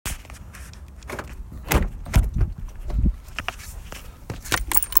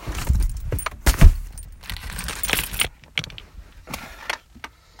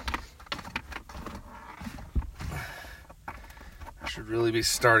really be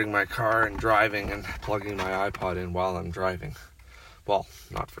starting my car and driving and plugging my iPod in while I'm driving. Well,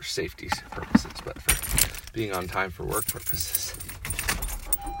 not for safety purposes, but for being on time for work purposes.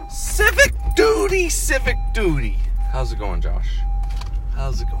 Civic duty! How's it going, Josh?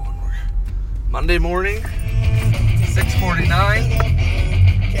 How's it going? We're Monday morning, 6:49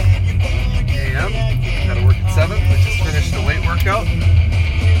 a.m. Gotta work at 7. We just finished a weight workout.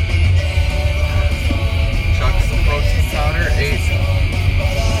 Chugged some protein powder, ate a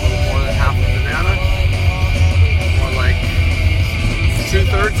little more than half a banana. More like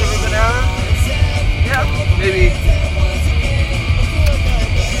 2/3 of a banana. Yeah, maybe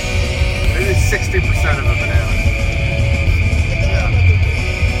 60% of a banana. Yeah.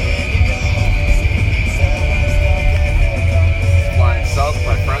 Flying South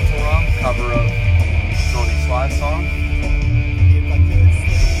by Frontal Rom, cover of Tony Sly song.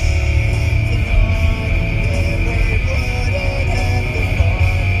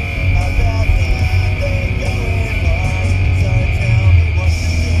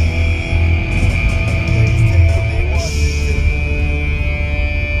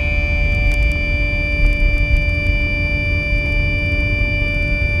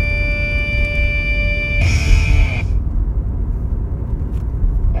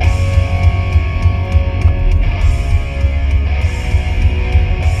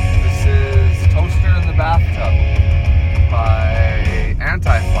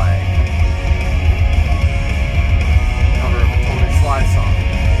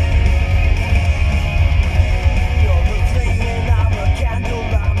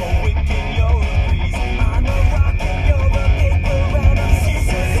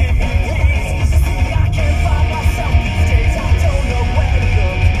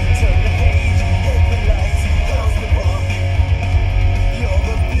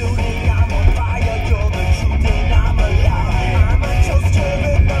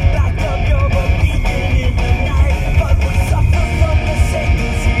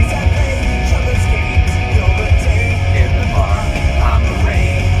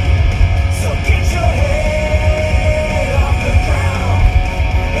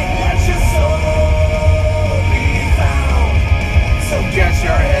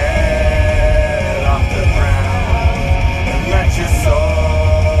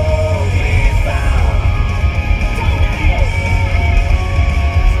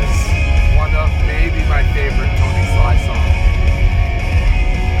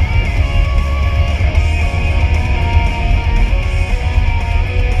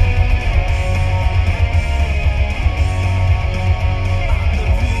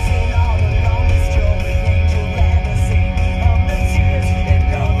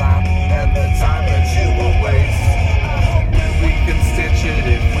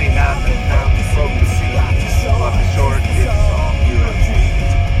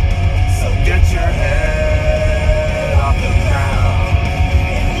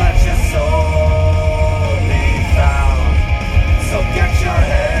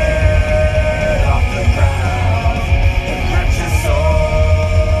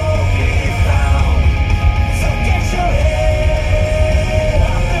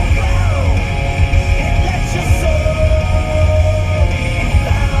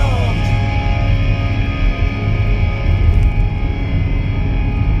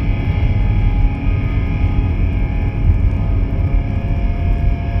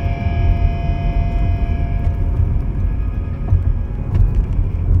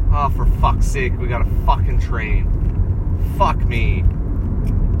 Sake, we got a fucking train. Fuck me.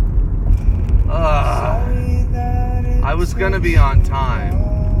 I was gonna be on time.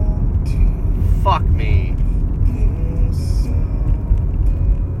 Fuck me.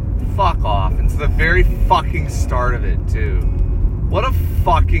 Fuck off. It's the very fucking start of it, too. What a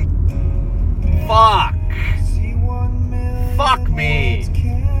fucking... Fuck. Fuck me.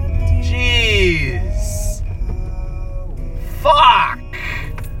 Jeez. Fuck.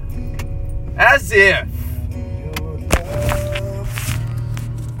 As if.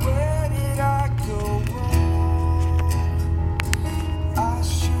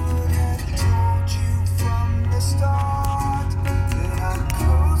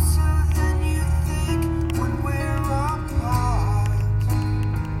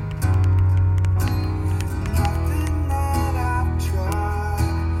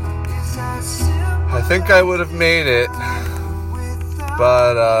 I think I would have made it,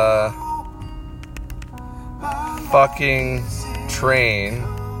 but fucking train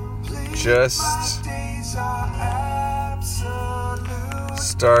just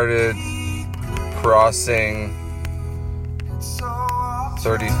started crossing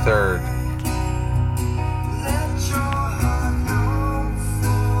 33rd.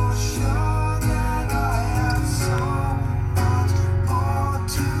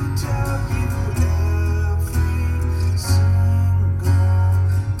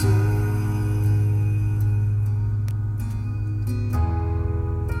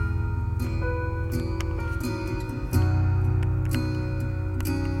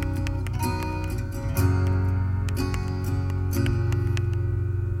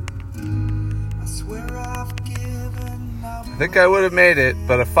 think I would have made it,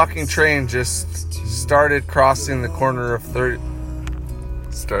 but a fucking train just started crossing the corner of 30.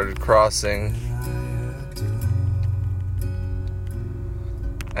 Started crossing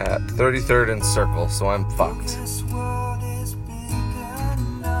at 33rd and Circle, so I'm fucked.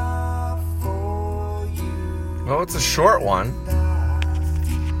 Oh, it's a short one.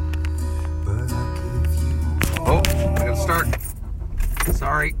 Oh, I gotta start.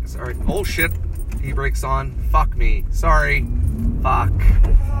 Sorry. Oh shit. E-brake's on. Fuck me. Sorry. Fuck.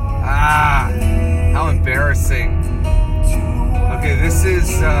 How embarrassing. Okay, this is,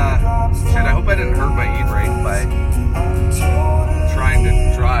 shit, I hope I didn't hurt my e-brake by trying to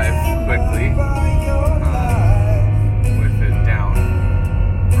drive quickly, with it down,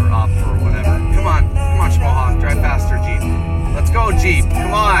 or up, or whatever. Come on, Schmohawk, drive faster, Jeep. Let's go, Jeep,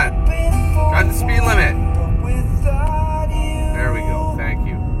 come on. Drive the speed limit. There we go, thank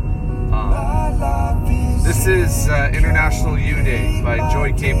you. This is International U Day by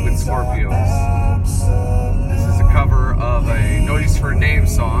Joy Cape with Scorpios. This is a cover of a No Use for a Name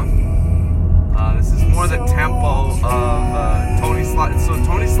song. This is more the tempo of Tony Sly. So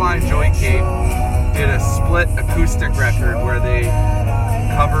Tony Sly and Joy Cape did a split acoustic record where they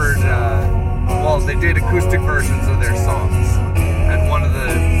covered, they did acoustic versions of their songs. And one of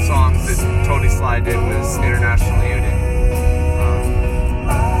the songs that Tony Sly did was International U Day.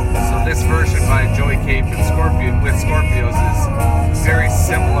 So this version by Joy Cape and Scorpios is very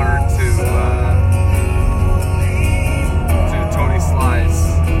similar to Tony Sly's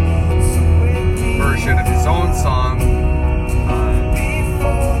version of his own song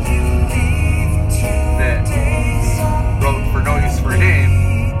that wrote for No Use for a Name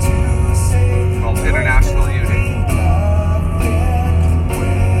called International U Day.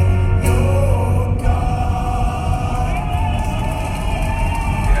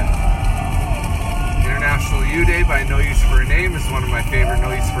 International U Day by No Use for a Name is one of my favorite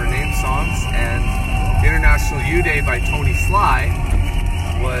No Use for a Name songs, and International U Day by Tony Sly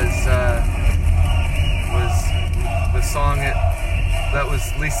was the song that was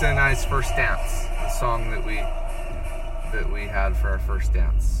Lisa and I's first dance, the song that we had for our first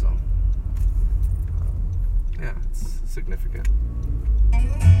dance. So yeah, it's significant.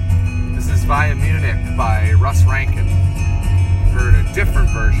 This is Via Munich by Russ Rankin. You've heard a different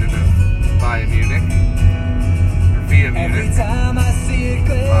version of Via Munich, or Via Munich,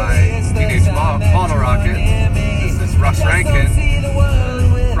 by Teenage Bottle Rocket. This is Russ Rankin,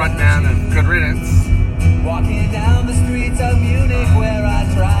 frontman of Good Riddance. Walking down the streets of Munich, where I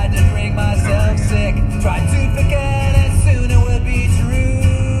tried to drink myself sick, tried to forget it, soon it would be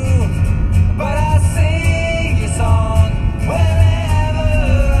true. But I sing your song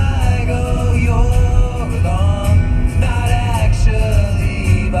wherever I go. You're along, not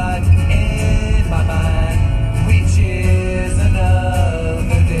actually, but in my mind, which is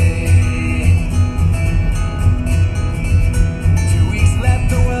another day. 2 weeks left,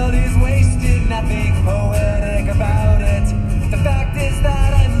 the world is wasted, nothing poetic about it. The fact is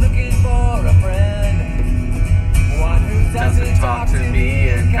that I'm looking for a friend, one who doesn't talk to me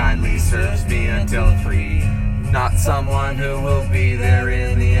and kindly serves me until 3, not someone who will be there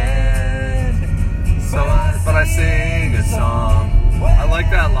in the end. But I sing a song. I like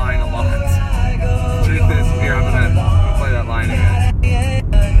that line a lot. Truth is, here, I'm gonna play that line again.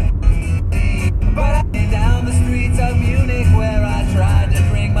 But I went down the streets of Munich, where I tried to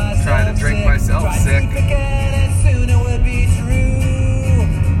drink myself sick. Tried to forget it, soon it would be true.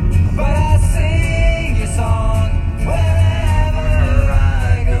 But I sing your song wherever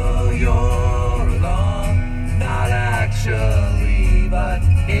I go. You're along, not actually, but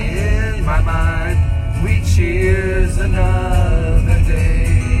in my mind, we cheers another day.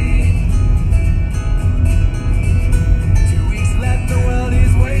 2 weeks left.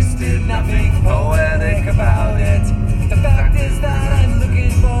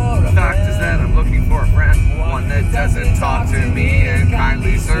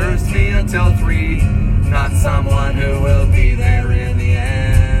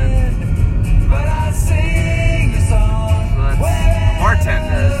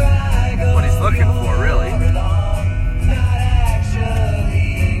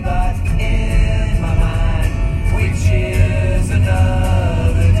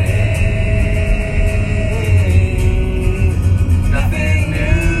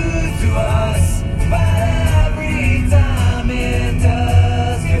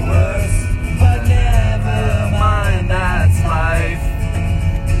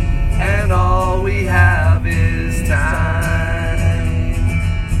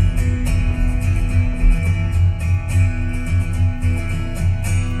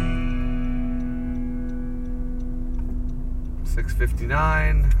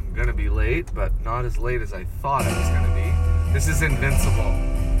 9. I'm gonna be late, but not as late as I thought I was gonna be. This is Invincible.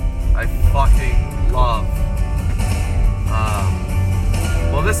 I fucking love.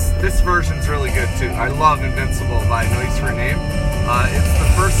 Well, this version's really good too. I love Invincible by Noise for a Name. It's the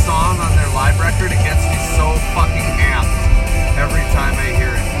first song on their live record. It gets me so fucking amped every time I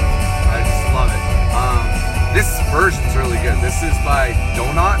hear it. I just love it. This version's really good. This is by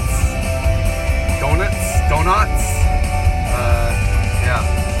Donuts. Yeah,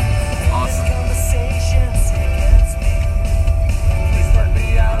 awesome. Please let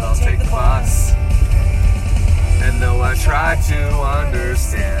me out, I'll take the bus. And though I tried to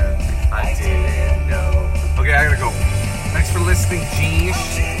understand, I didn't know. Okay, I gotta go. Thanks for listening,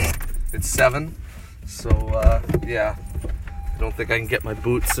 Jeesh. It's 7, so yeah. I don't think I can get my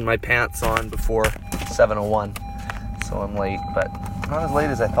boots and my pants on before 7:01, so I'm late, but not as late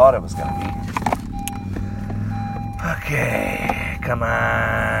as I thought it was gonna be. Okay, come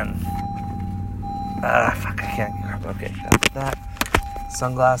on. Fuck, I can't grab. Okay, that's that.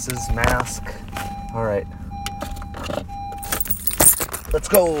 Sunglasses, mask. All right. Let's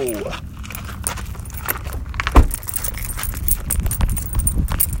go.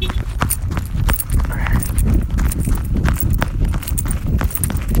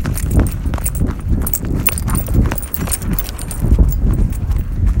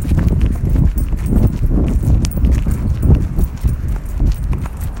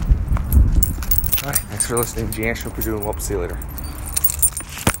 Alright, thanks for listening, Jan. Hope you're doing well. See you later.